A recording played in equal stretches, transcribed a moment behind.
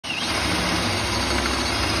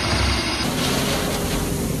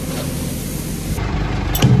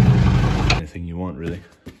really.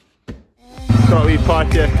 Got a wee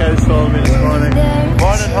party of cows following me this morning.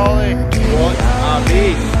 Morning, Holly. What a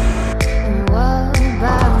beast.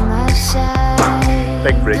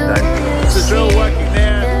 Big breakdown. It's the drill working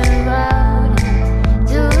there.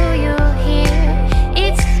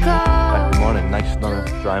 Good morning, nice,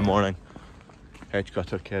 dry morning. Hedge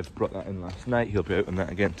cutter Kev brought that in last night. He'll be out on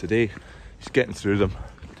that again today. He's getting through them.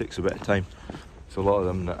 It takes a bit of time. There's a lot of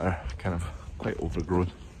them that are kind of quite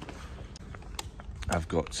overgrown. I've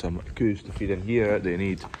got some coos to feed in here. They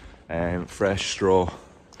need fresh straw,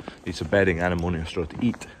 need some bedding and ammonia straw to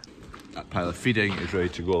eat. That pile of feeding is ready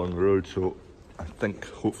to go along the road, so I think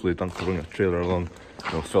hopefully Dunk will bring a trailer along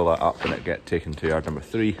and we'll fill that up and it'll get taken to yard number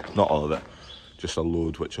 3. Not all of it, just a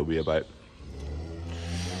load, which will be about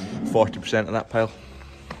 40% of that pile.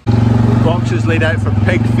 Boxes laid out for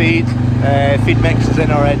pig feed. Feed mix is in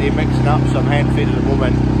already, mixing up some hen feed at the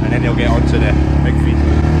moment, and then he'll get onto the pig feed.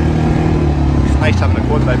 Nice having a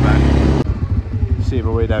quad bed back. Save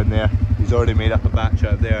away down there. He's already made up a batch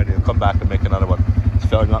out there and he'll come back and make another one. He's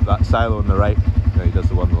filling up that silo on the right. Now he does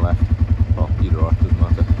the one on the left. Well, either or, doesn't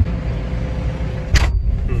matter.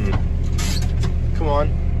 Come on.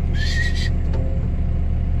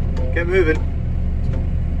 Get moving.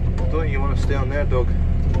 Don't think you want to stay on there, dog.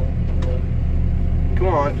 Come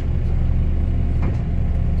on.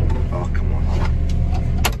 Oh, come on.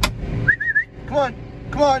 Come on.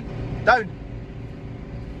 Come on. Down.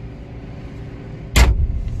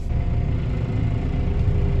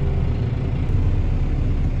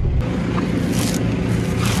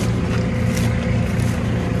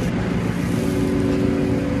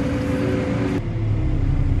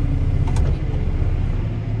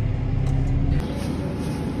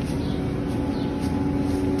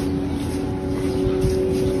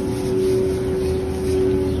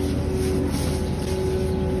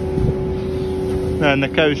 Then the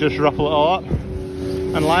cows just ruffle it all up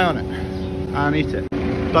and lie on it and eat it.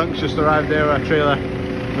 Dunk's just arrived there with a trailer.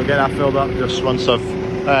 We'll get that filled up just once I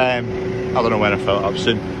don't know when I fill it up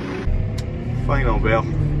soon. Final bell.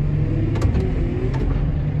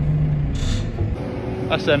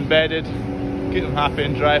 That's embedded. Keep them happy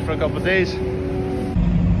and dry for a couple of days.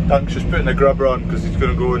 Dunk's just putting the grubber on because he's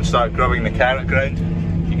going to go and start grubbing the carrot ground.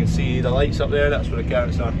 You can see the lights up there, that's where the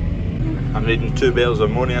carrots are. I'm needing 2 bales of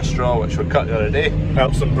ammonia straw, which were cut the other day.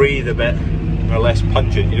 Helps them breathe a bit. They're less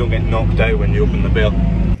pungent, you don't get knocked out when you open the bale.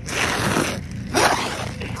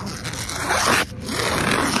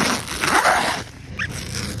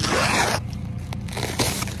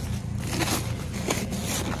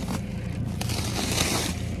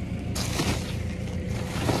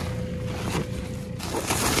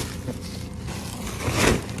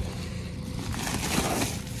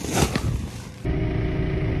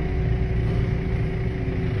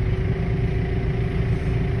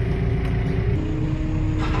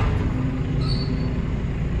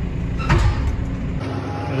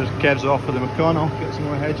 Kev's off with the McConnell, get some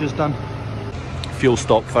more hedges done. Fuel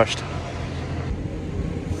stop first.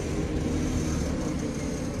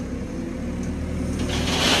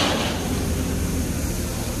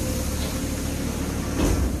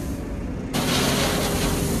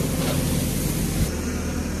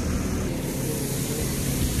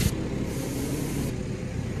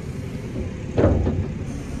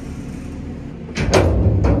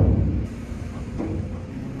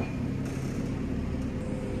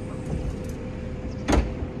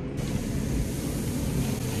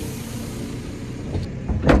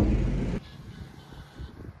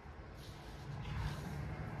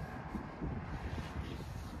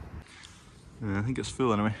 Yeah, I think it's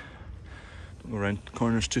full anyway. Don't go around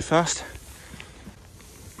corners too fast.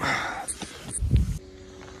 That's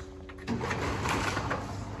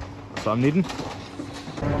what I'm needing.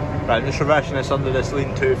 Right, I'm just reversing this under this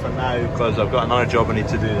lean-to for now because I've got another job I need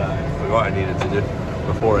to do that I forgot I needed to do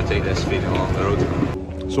before I take this feed along the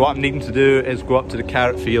road. So what I'm needing to do is go up to the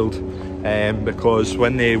carrot field because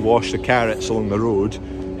when they wash the carrots along the road,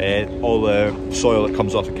 all the soil that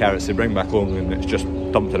comes off the carrots they bring back along and it's just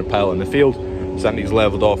dumped in a pile in the field. So that needs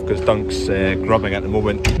leveled off because Dunk's grubbing at the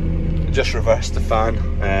moment. Just reversed the fan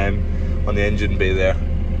on the engine bay there.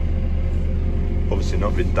 Obviously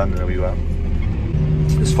not been done in a wee while.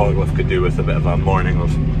 This fog lift could do with a bit of a morning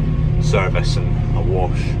of service and a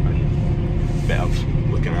wash and a bit of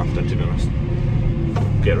looking after, to be honest.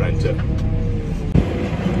 Get around to it.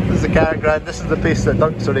 This is the carrot ground. This is the piece that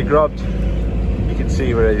Dunk's already grubbed. You can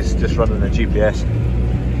see where he's just running the GPS.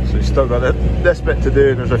 So he's still got this bit to do,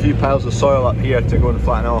 and there's a few piles of soil up here to go and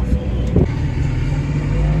flatten off.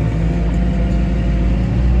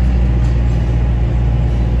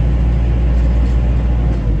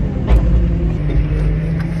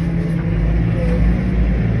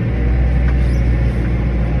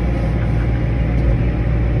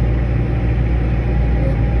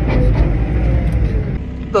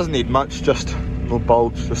 Doesn't need much, just no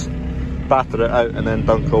bulbs, just batter it out and then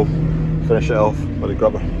Dunkel finish it off with a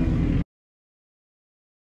grubber.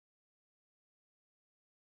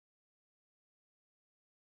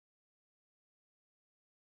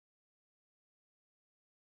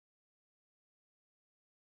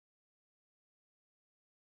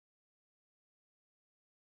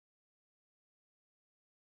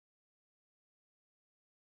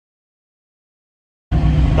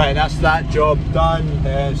 Right, that's that job done,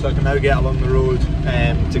 so I can now get along the road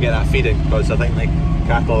to get that feeding, because I think like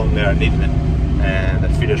cattle along there are needing it and the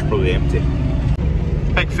feeder's probably empty.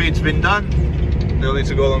 Pig feed's been done, they'll need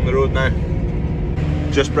to go along the road now.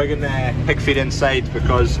 Just bringing the pig feed inside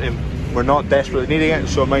because we're not desperately needing it,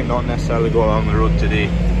 so it might not necessarily go along the road today.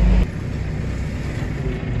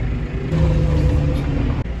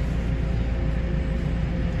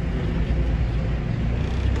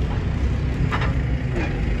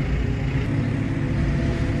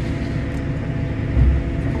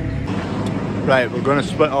 Right, we're going to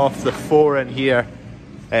split off the 4 in here.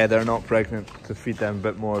 They're not pregnant, to feed them a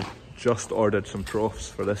bit more. Just ordered some troughs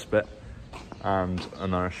for this bit and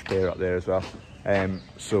another spare up there as well.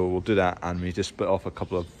 So we'll do that, and we just split off a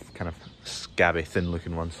couple of kind of scabby, thin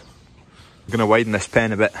looking ones. I'm going to widen this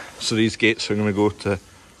pen a bit, so these gates are going to go to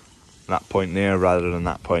that point there rather than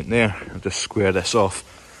that point there. I'll just square this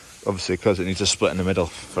off, obviously because it needs a split in the middle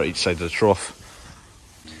for each side of the trough.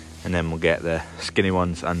 And then we'll get the skinny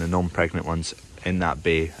ones and the non-pregnant ones in that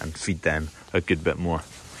bay and feed them a good bit more.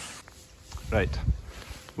 Right,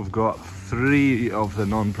 we've got 3 of the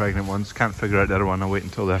non-pregnant ones. Can't figure out the other one. I'll wait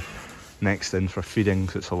until they're next in for feeding,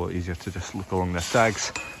 so it's a lot easier to just look along their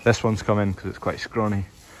tags. This one's come in because it's quite scrawny.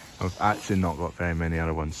 I've actually not got very many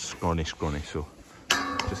other ones scrawny, so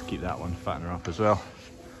just keep that one, fatten her up as well.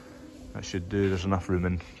 That should do. There's enough room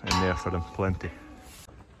in there for them, plenty.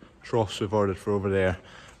 Troughs we've ordered for over there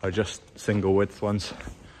are just single width ones.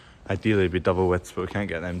 Ideally it'd be double widths, but we can't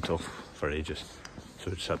get them till for ages, so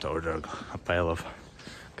we just have to order a pile of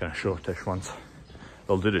kind of shortish ones.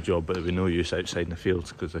 They'll do the job, but there'll be no use outside in the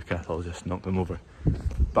fields because the cattle will just knock them over.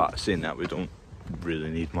 But saying that, we don't really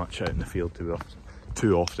need much out in the field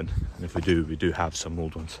too often, and if we do have some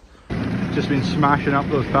old ones. Just been smashing up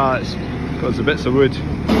those pallets because the bits of wood,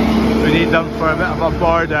 we need them for a bit of a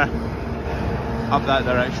border up that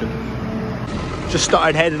direction. Just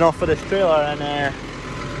started heading off for this trailer, and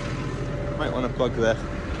might want to plug the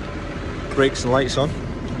brakes and lights on.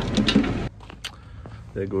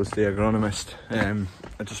 There goes the agronomist.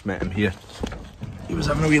 I just met him here. He was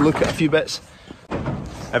having a wee look at a few bits.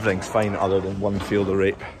 Everything's fine other than one field of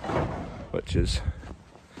rape, which is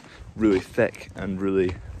really thick and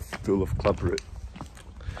really full of club root.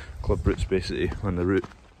 Club root's basically when the root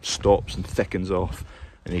stops and thickens off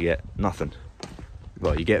and you get nothing.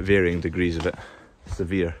 Well, you get varying degrees of it.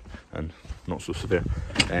 Severe and not so severe,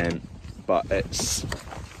 but it's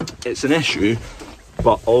an issue.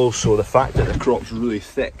 But also the fact that the crop's really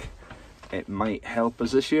thick, it might help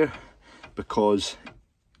us this year because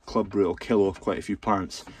club root will kill off quite a few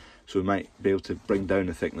plants, so we might be able to bring down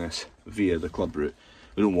the thickness via the club root.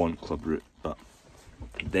 We don't want club root, but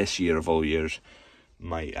this year of all years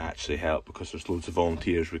might actually help because there's loads of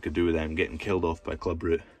volunteers we could do with them getting killed off by club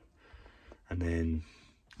root, and then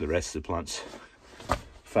the rest of the plants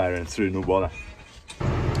firing through, no bother.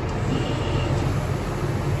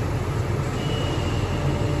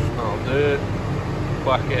 I'll do it,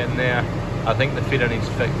 whack it in there. I think the feeder needs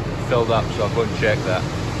filled up, so I'll go and check that.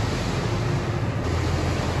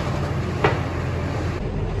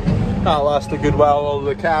 That'll last a good while. All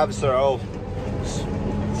the calves are all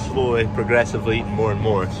slowly, progressively eating more and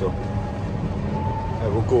more, so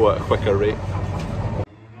it will go at a quicker rate.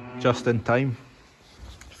 Just in time.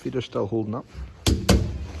 Feeder's still holding up.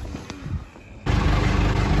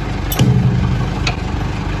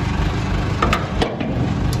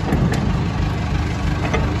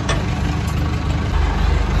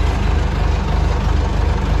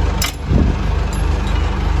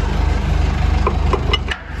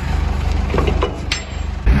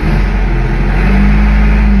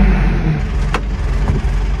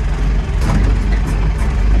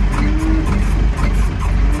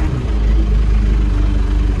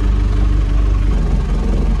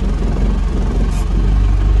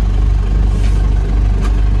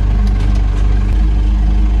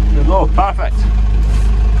 Perfect.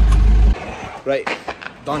 Right,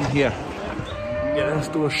 done here. Get this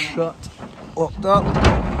door shut, locked up,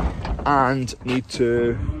 and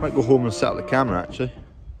might go home and set up the camera actually.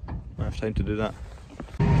 I have time to do that.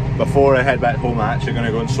 Before I head back home, I'm actually going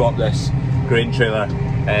to go and swap this grain trailer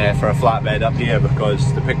for a flatbed up here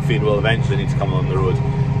because the pig feed will eventually need to come on the road,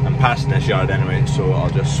 and passing this yard anyway, so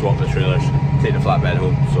I'll just swap the trailers, take the flatbed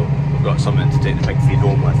home, so we've got something to take the pig feed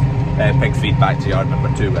home with. Pig feed back to yard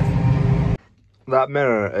number 2 with. That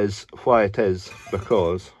mirror is why it is,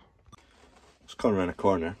 because it's coming around a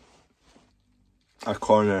corner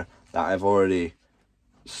that I've already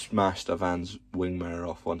smashed a van's wing mirror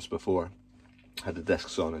off once before. Had the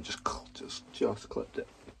discs on and just clipped it.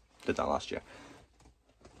 Did that last year.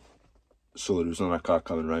 So there was another car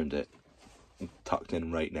coming round it, tucked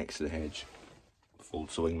in right next to the hedge.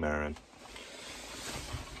 Folds the wing mirror in.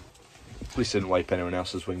 At least didn't wipe anyone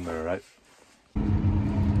else's wing mirror out.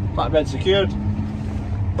 Flatbed secured.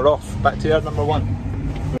 We're off, back to yard number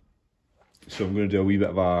 1. So I'm going to do a wee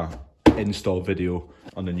bit of a install video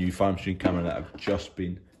on the new farm stream camera that I've just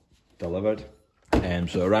been delivered. So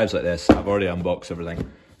it arrives like this. I've already unboxed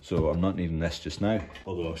everything, so I'm not needing this just now,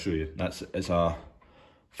 although I'll show you. It's a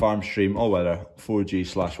farm stream all weather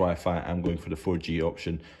 4G/Wi-Fi. I'm going for the 4G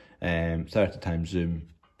option. 30 times zoom,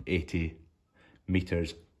 80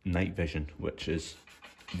 meters night vision, which is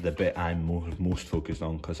the bit I'm most focused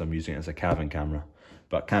on because I'm using it as a Calving camera,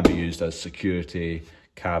 but can be used as security,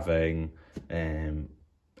 calving,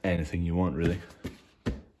 anything you want really.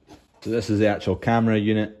 So this is the actual camera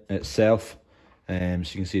unit itself. So you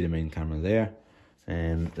can see the main camera there.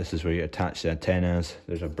 This is where you attach the antennas.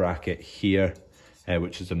 There's a bracket here,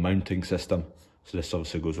 which is a mounting system. So this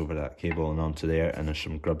obviously goes over that cable and onto there, and there's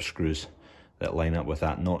some grub screws that line up with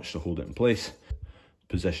that notch to hold it in place.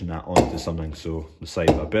 Position that onto something, so the side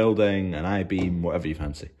of a building, an I-beam, whatever you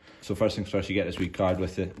fancy. So first things first, you get this wee card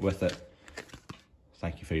with it.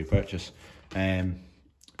 Thank you for your purchase.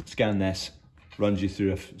 Scan this, runs you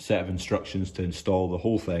through a set of instructions to install the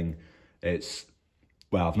whole thing.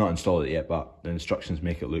 Well, I've not installed it yet, but the instructions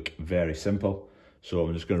make it look very simple. So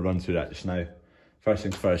I'm just going to run through that just now. First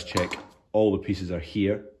things first, check all the pieces are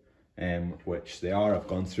here, which they are. I've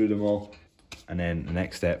gone through them all. And then the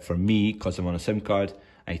next step for me, because I'm on a SIM card,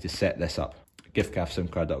 I need to set this up. GiftGaff SIM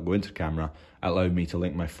card that will go into the camera, allowed me to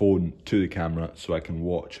link my phone to the camera so I can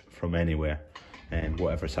watch from anywhere and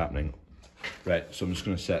whatever's happening. Right, so I'm just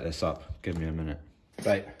going to set this up. Give me a minute.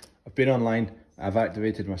 Right, I've been online. I've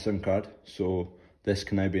activated my SIM card, so this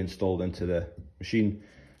can now be installed into the machine.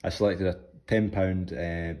 I selected a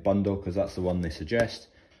 £10 bundle because that's the one they suggest.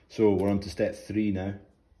 So we're on to step 3 now.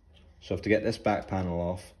 So I have to get this back panel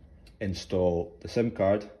off, install the SIM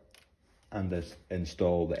card, and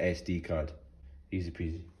install the SD card. Easy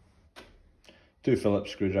peasy. 2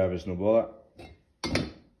 Phillips screwdrivers, no bother.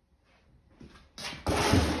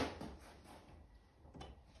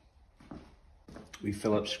 Wee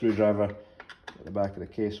Phillips screwdriver, get the back of the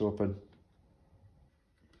case open.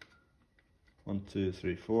 1, 2,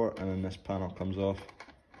 3, 4, and then this panel comes off.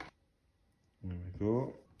 There we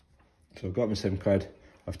go. So I've got my SIM card.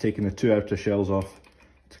 I've taken the 2 outer shells off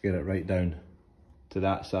to get it right down to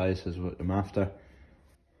that size is what I'm after.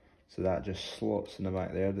 So that just slots in the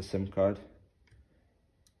back there, the SIM card.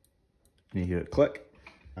 And you hear it click.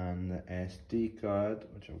 And the SD card,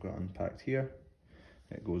 which I've got unpacked here,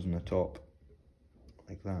 it goes in the top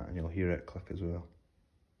like that, and you'll hear it click as well.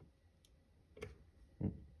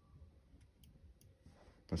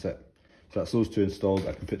 That's it. So that's those 2 installed.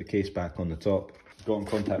 I can put the case back on the top. Got in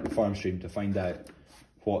contact with FarmStream to find out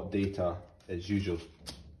what data is used.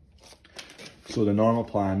 So the normal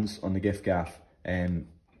plans on the GiftGaff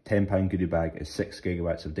 £10 goodie bag is 6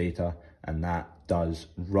 gigabytes of data, and that does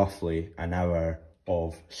roughly an hour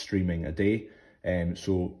of streaming a day.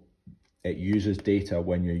 So it uses data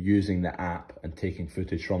when you're using the app and taking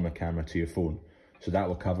footage from the camera to your phone. So that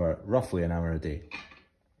will cover roughly an hour a day.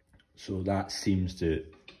 So that seems to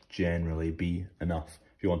generally be enough.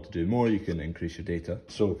 If you want to do more, you can increase your data.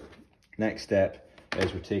 So next step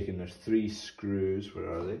is we're taking, there's 3 screws,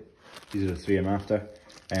 where are they? These are the 3 I'm after.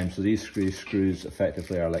 So these screws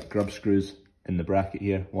effectively are like grub screws in the bracket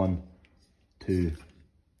here, 1, 2,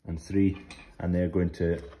 and 3, and they're going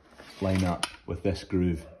to line up with this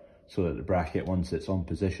groove so that the bracket, once it's on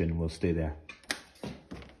position, will stay there.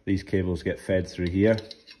 These cables get fed through here,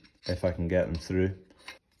 if I can get them through.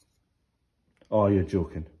 Oh, you're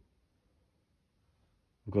joking.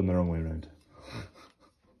 I've gone the wrong way around.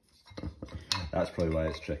 That's probably why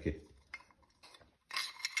it's tricky.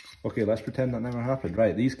 Okay, let's pretend that never happened.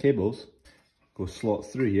 Right, these cables go slot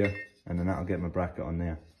through here, and then that'll get my bracket on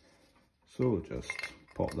there. So just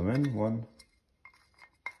pop them in, 1,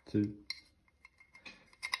 2,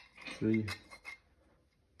 3,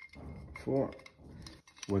 4.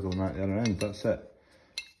 Wiggle them out the other end, that's it.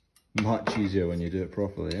 Much easier when you do it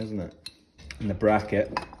properly, isn't it? In the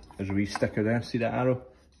bracket, there's a wee sticker there, see that arrow?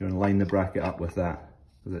 You're going to line the bracket up with that,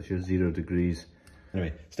 because it's your 0 degrees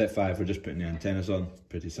Anyway, step 5, we're just putting the antennas on.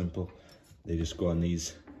 Pretty simple. They just go on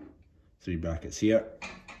these 3 brackets here.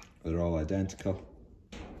 They're all identical.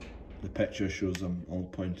 The picture shows them all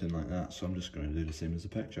pointing like that, so I'm just going to do the same as the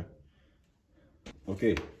picture.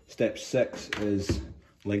 Okay, step 6 is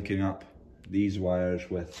linking up these wires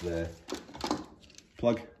with the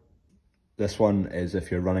plug. This one is if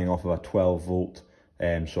you're running off of a 12 volt,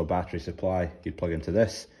 so a battery supply, you'd plug into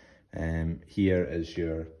this. Here is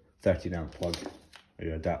your 13 amp plug, or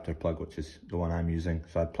your adapter plug, which is the one I'm using.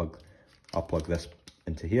 So I'll plug this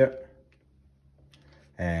into here.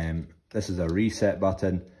 This is a reset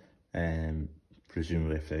button,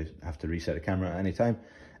 presumably if they have to reset the camera at any time.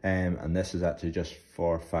 And this is actually just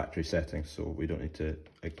for factory settings, so we don't need to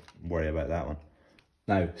worry about that one.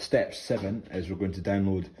 Now, step 7 is we're going to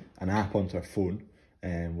download an app onto our phone,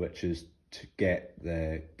 which is to get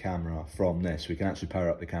the camera from this. We can actually power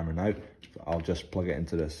up the camera now. I'll just plug it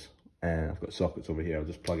into this. I've got sockets over here, I'll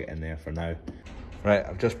just plug it in there for now. Right,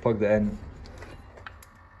 I've just plugged it in.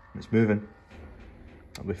 It's moving.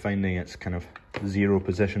 I'll be finding it's kind of 0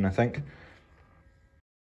 position, I think.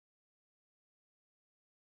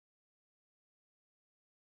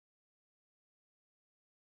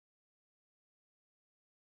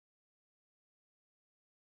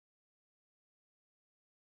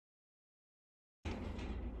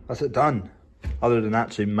 That's it done. Other than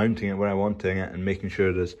actually mounting it where I want it and making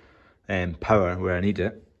sure there's power where I need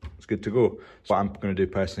it, it's good to go. So what I'm going to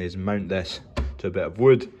do personally is mount this to a bit of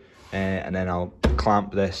wood, and then I'll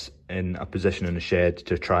clamp this in a position in the shed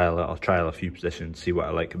to trial it. I'll trial a few positions, see what I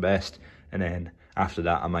like best, and then after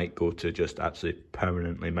that I might go to just actually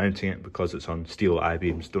permanently mounting it, because it's on steel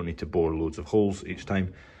I-beams, don't need to bore loads of holes each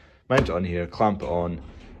time. Mount it on here, clamp it on,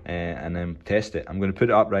 and then test it. I'm going to put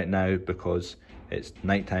it up right now because it's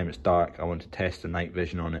night time, it's dark. I want to test the night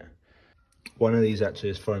vision on it. One of these actually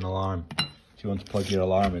is for an alarm. If you want to plug your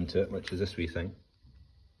alarm into it, which is this wee thing,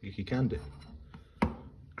 you can do.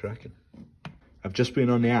 Cracking. I've just been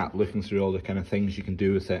on the app looking through all the kind of things you can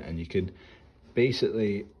do with it, and you can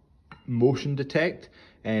basically motion detect.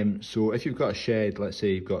 So if you've got a shed, let's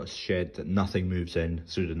say you've got a shed that nothing moves in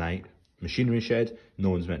through the night, machinery shed, no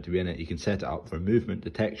one's meant to be in it, you can set it up for movement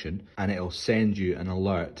detection, and it'll send you an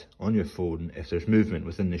alert on your phone if there's movement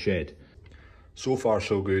within the shed. So far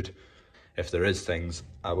so good. If there is things,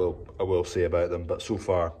 I will say about them, but so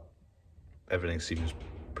far everything seems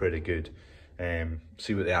pretty good.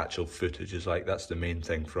 See what the actual footage is like, that's the main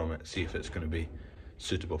thing from it, see if it's going to be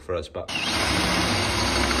suitable for us. But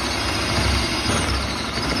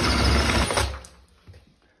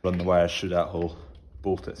run the wires through that hole,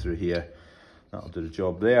 bolt it through here, that'll do the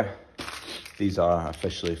job there. These are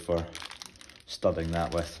officially for studding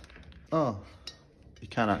that with. Oh, you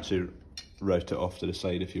can actually route it off to the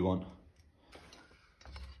side if you want.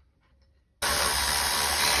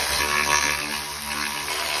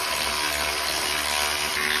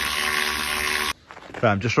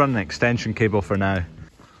 Right, I'm just running an extension cable for now.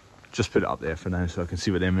 Just put it up there for now so I can see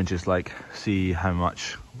what the image is like, see how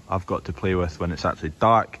much I've got to play with when it's actually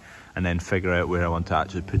dark, and then figure out where I want to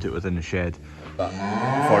actually put it within the shed. But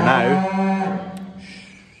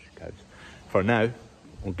for now,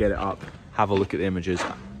 we'll get it up, have a look at the images,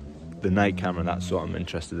 the night camera, that's what I'm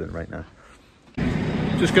interested in right now.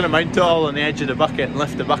 Just going to mount it all on the edge of the bucket and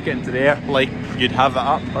lift the bucket into the air like you'd have it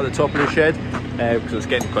up at the top of the shed, because it's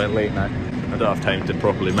getting quite late now. I don't have time to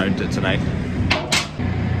properly mount it tonight.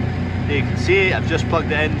 You can see I've just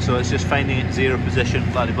plugged it in, so it's just finding it 0 position,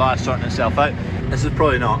 blah blah blah, sorting itself out. This is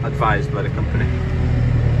probably not advised by the company.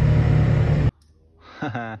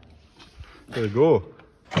 There we go.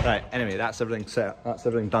 Right, anyway, that's everything set, that's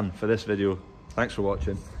everything done for this video. Thanks for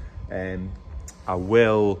watching. I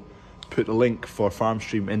will put the link for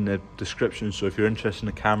FarmStream in the description, so if you're interested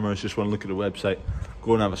in the cameras, just want to look at the website,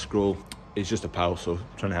 go and have a scroll. He's just a pal, so I'm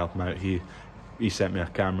trying to help him out. He sent me a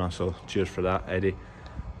camera, so cheers for that, Eddie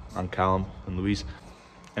and Callum and Louise.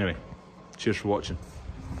 Anyway, cheers for watching.